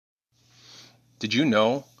Did you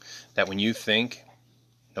know that when you think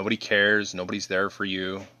nobody cares, nobody's there for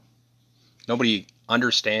you, nobody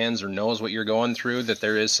understands or knows what you're going through, that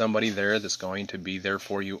there is somebody there that's going to be there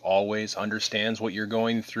for you always, understands what you're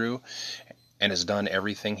going through, and has done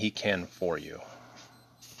everything he can for you?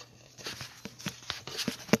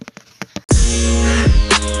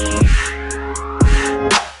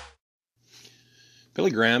 Billy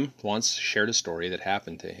Graham once shared a story that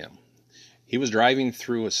happened to him. He was driving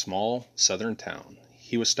through a small southern town.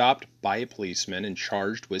 He was stopped by a policeman and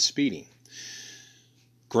charged with speeding.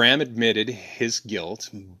 Graham admitted his guilt,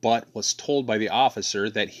 but was told by the officer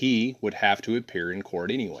that he would have to appear in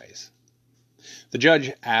court anyways. The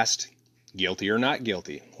judge asked, guilty or not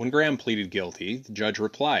guilty? When Graham pleaded guilty, the judge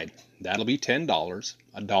replied, that'll be $10,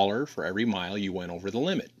 $1 for every mile you went over the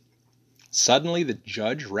limit. Suddenly the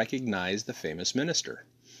judge recognized the famous minister.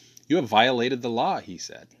 You have violated the law, he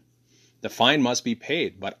said. The fine must be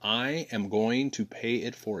paid, but I am going to pay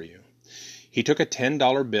it for you. He took a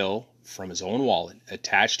 $10 bill from his own wallet,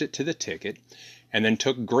 attached it to the ticket, and then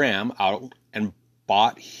took Graham out and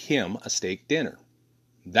bought him a steak dinner.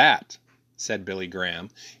 That, said Billy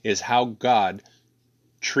Graham, is how God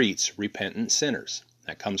treats repentant sinners.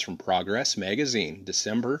 That comes from Progress Magazine,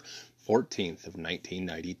 December 14th of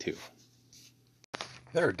 1992.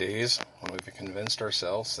 There are days when we've convinced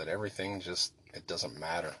ourselves that everything it doesn't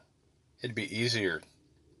matter. It'd be easier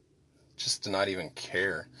just to not even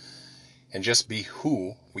care and just be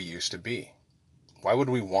who we used to be. Why would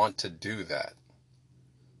we want to do that?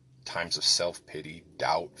 Times of self-pity,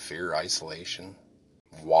 doubt, fear, isolation,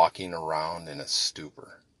 walking around in a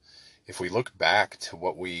stupor. If we look back to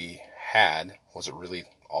what we had, was it really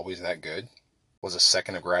always that good? Was a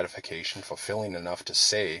second of gratification fulfilling enough to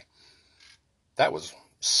say, that was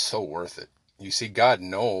so worth it? You see, God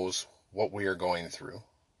knows what we are going through.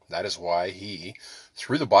 That is why He,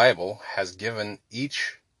 through the Bible, has given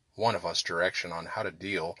each one of us direction on how to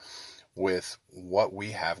deal with what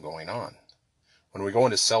we have going on. When we go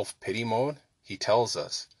into self-pity mode, He tells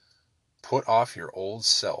us, put off your old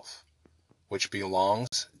self, which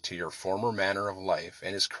belongs to your former manner of life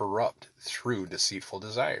and is corrupt through deceitful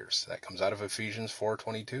desires. That comes out of Ephesians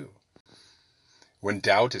 4:22. When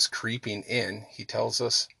doubt is creeping in, He tells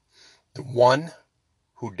us, the one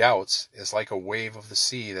who doubts is like a wave of the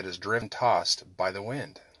sea that is driven, tossed by the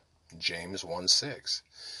wind. James 1:6.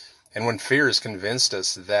 And when fear has convinced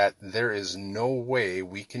us that there is no way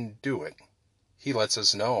we can do it, He lets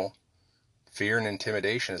us know fear and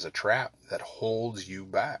intimidation is a trap that holds you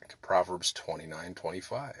back. Proverbs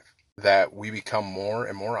 29:25. That we become more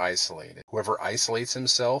and more isolated. Whoever isolates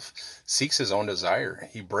himself seeks his own desire.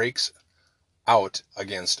 He breaks out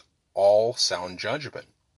against all sound judgment.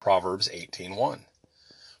 Proverbs 18:1.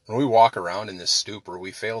 When we walk around in this stupor,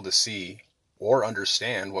 we fail to see or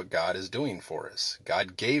understand what God is doing for us.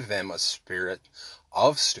 God gave them a spirit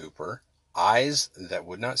of stupor, eyes that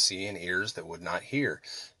would not see and ears that would not hear,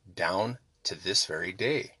 down to this very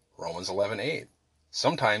day. Romans 11:8.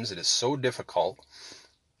 Sometimes it is so difficult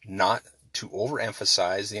not to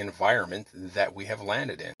overemphasize the environment that we have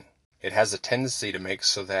landed in. It has a tendency to make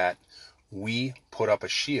so that we put up a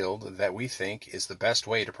shield that we think is the best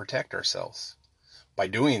way to protect ourselves. By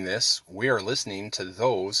doing this, we are listening to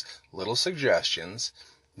those little suggestions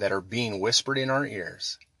that are being whispered in our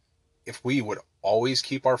ears. If we would always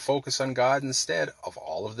keep our focus on God instead of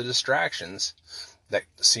all of the distractions that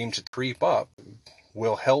seem to creep up,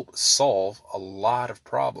 will help solve a lot of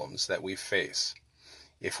problems that we face.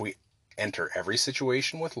 If we enter every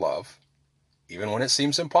situation with love, even when it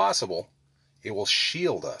seems impossible, it will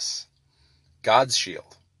shield us, God's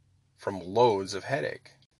shield, from loads of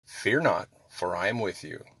headache. Fear not, for I am with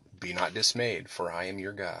you. Be not dismayed, for I am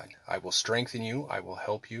your God. I will strengthen you, I will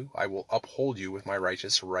help you, I will uphold you with my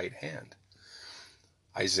righteous right hand.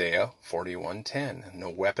 Isaiah 41:10. No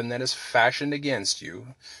weapon that is fashioned against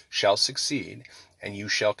you shall succeed, and you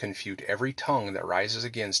shall confute every tongue that rises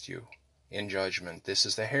against you in judgment. This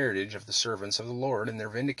is the heritage of the servants of the Lord, and their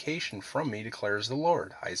vindication from me declares the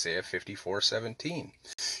Lord. Isaiah 54:17.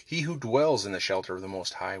 He who dwells in the shelter of the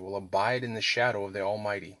Most High will abide in the shadow of the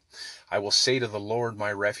Almighty. I will say to the Lord,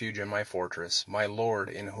 my refuge and my fortress, my Lord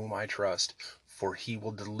in whom I trust, for He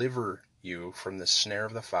will deliver you from the snare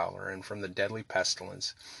of the fowler and from the deadly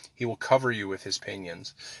pestilence. He will cover you with His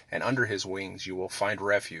pinions, and under His wings you will find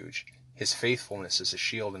refuge. His faithfulness is a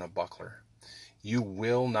shield and a buckler. You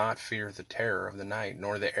will not fear the terror of the night,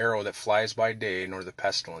 nor the arrow that flies by day, nor the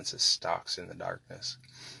pestilence that stalks in the darkness,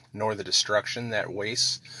 nor the destruction that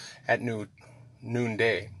wastes at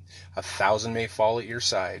noonday. 1,000 may fall at your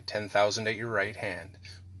side, 10,000 at your right hand,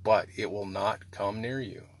 but it will not come near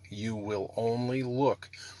you. You will only look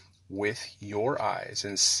with your eyes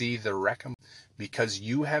and see the recompense, because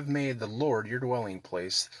you have made the Lord your dwelling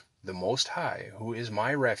place, the Most High, who is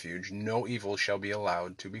my refuge. No evil shall be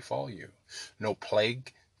allowed to befall you, no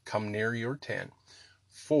plague come near your tent.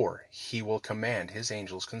 For he will command his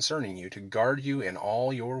angels concerning you to guard you in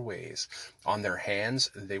all your ways. On their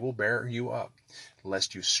hands they will bear you up,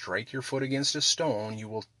 lest you strike your foot against a stone. You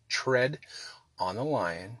will tread on the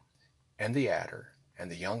lion and the adder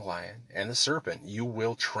and the young lion and the serpent. You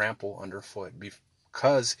will trample underfoot.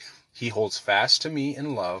 Because he holds fast to me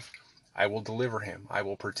in love, I will deliver him. I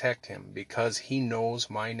will protect him, because he knows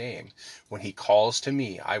my name. When he calls to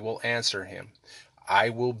me, I will answer him. I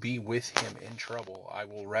will be with him in trouble. I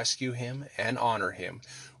will rescue him and honor him.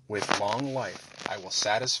 With long life I will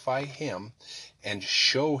satisfy him and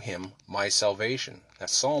show him my salvation.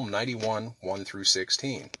 That's Psalm 91, 1 through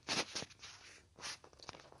 16.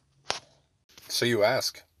 So you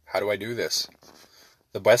ask, how do I do this?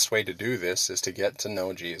 The best way to do this is to get to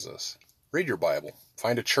know Jesus. Read your Bible.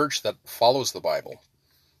 Find a church that follows the Bible.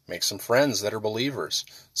 Make some friends that are believers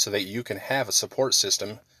so that you can have a support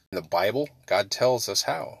system. In the Bible, God tells us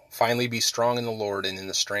how. Finally, be strong in the Lord and in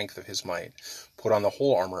the strength of his might. Put on the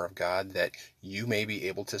whole armor of God, that you may be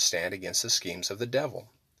able to stand against the schemes of the devil.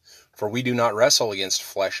 For we do not wrestle against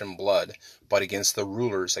flesh and blood, but against the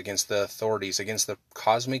rulers, against the authorities, against the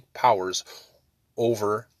cosmic powers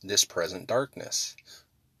over this present darkness,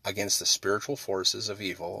 against the spiritual forces of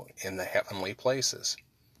evil in the heavenly places.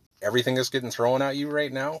 Everything that's getting thrown at you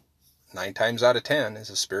right now, 9 times out of 10, is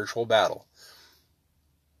a spiritual battle.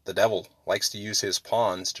 The devil likes to use his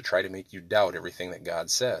pawns to try to make you doubt everything that God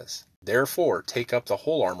says. Therefore, take up the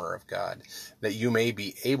whole armor of God, that you may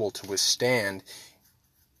be able to withstand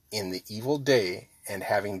in the evil day, and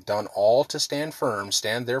having done all to stand firm,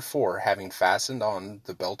 stand therefore, having fastened on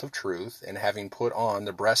the belt of truth, and having put on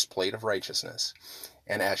the breastplate of righteousness,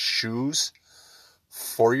 and as shoes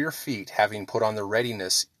for your feet, having put on the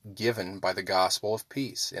readiness given by the gospel of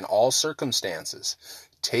peace. In all circumstances,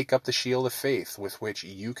 take up the shield of faith, with which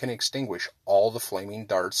you can extinguish all the flaming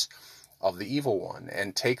darts of the evil one,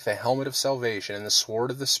 and take the helmet of salvation and the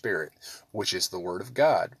sword of the Spirit, which is the word of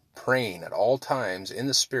God, praying at all times in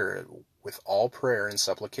the Spirit with all prayer and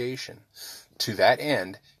supplication. To that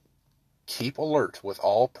end, keep alert with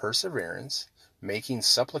all perseverance, making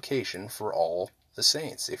supplication for all the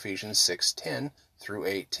saints. Ephesians 6:10 through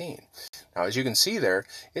 18. Now, as you can see there,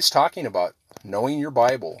 it's talking about knowing your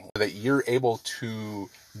Bible, so that you're able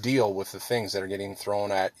to deal with the things that are getting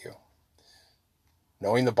thrown at you.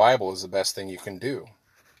 Knowing the Bible is the best thing you can do.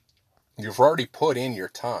 You've already put in your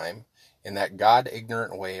time in that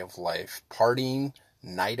God-ignorant way of life, partying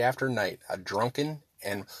night after night, a drunken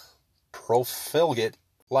and profligate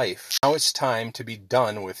life. Now it's time to be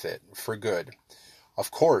done with it for good. Of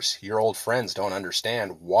course, your old friends don't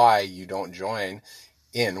understand why you don't join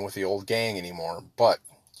in with the old gang anymore, but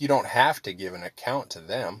you don't have to give an account to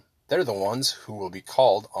them. They're the ones who will be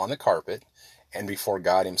called on the carpet and before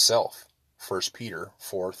God himself. 1 Peter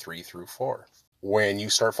 4:3 through 4. When you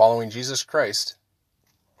start following Jesus Christ,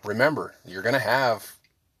 remember, you're going to have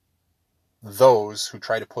those who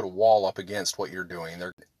try to put a wall up against what you're doing.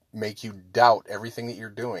 They're make you doubt everything that you're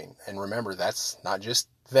doing. And remember, that's not just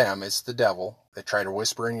them, it's the devil that try to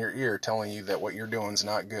whisper in your ear telling you that what you're doing is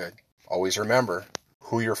not good. Always remember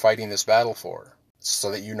who you're fighting this battle for,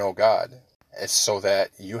 so that you know God. It's so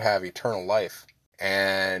that you have eternal life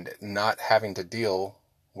and not having to deal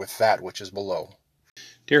with that which is below.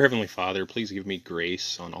 Dear Heavenly Father, please give me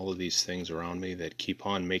grace on all of these things around me that keep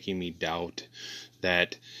on making me doubt,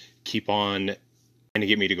 that keep on trying to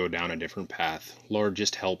get me to go down a different path. Lord,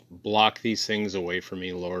 just help block these things away from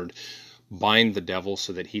me, Lord. Bind the devil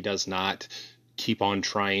so that he does not keep on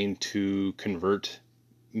trying to convert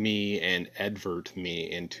me and advert me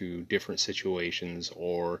into different situations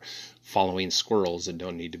or following squirrels that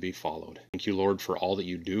don't need to be followed. Thank you, Lord, for all that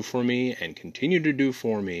you do for me and continue to do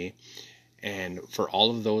for me, and for all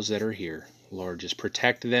of those that are here. Lord, just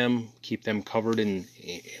protect them, keep them covered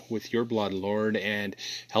with your blood, Lord, and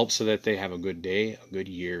help so that they have a good day, a good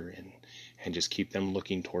year, and just keep them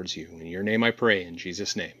looking towards you. In your name I pray, in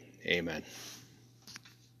Jesus' name, amen.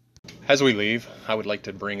 As we leave, I would like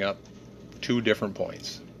to bring up 2 different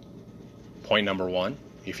points. Point number 1,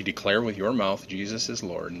 if you declare with your mouth Jesus is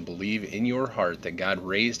Lord and believe in your heart that God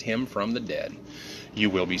raised him from the dead, you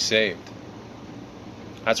will be saved.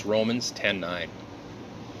 That's Romans 10:9.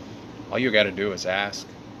 All you got to do is ask,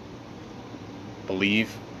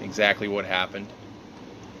 believe exactly what happened,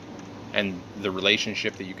 and the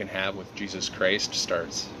relationship that you can have with Jesus Christ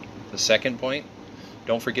starts. The second point,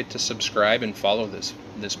 don't forget to subscribe and follow this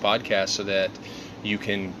podcast so that you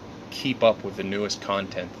can keep up with the newest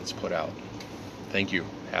content that's put out. Thank you.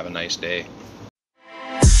 Have a nice day.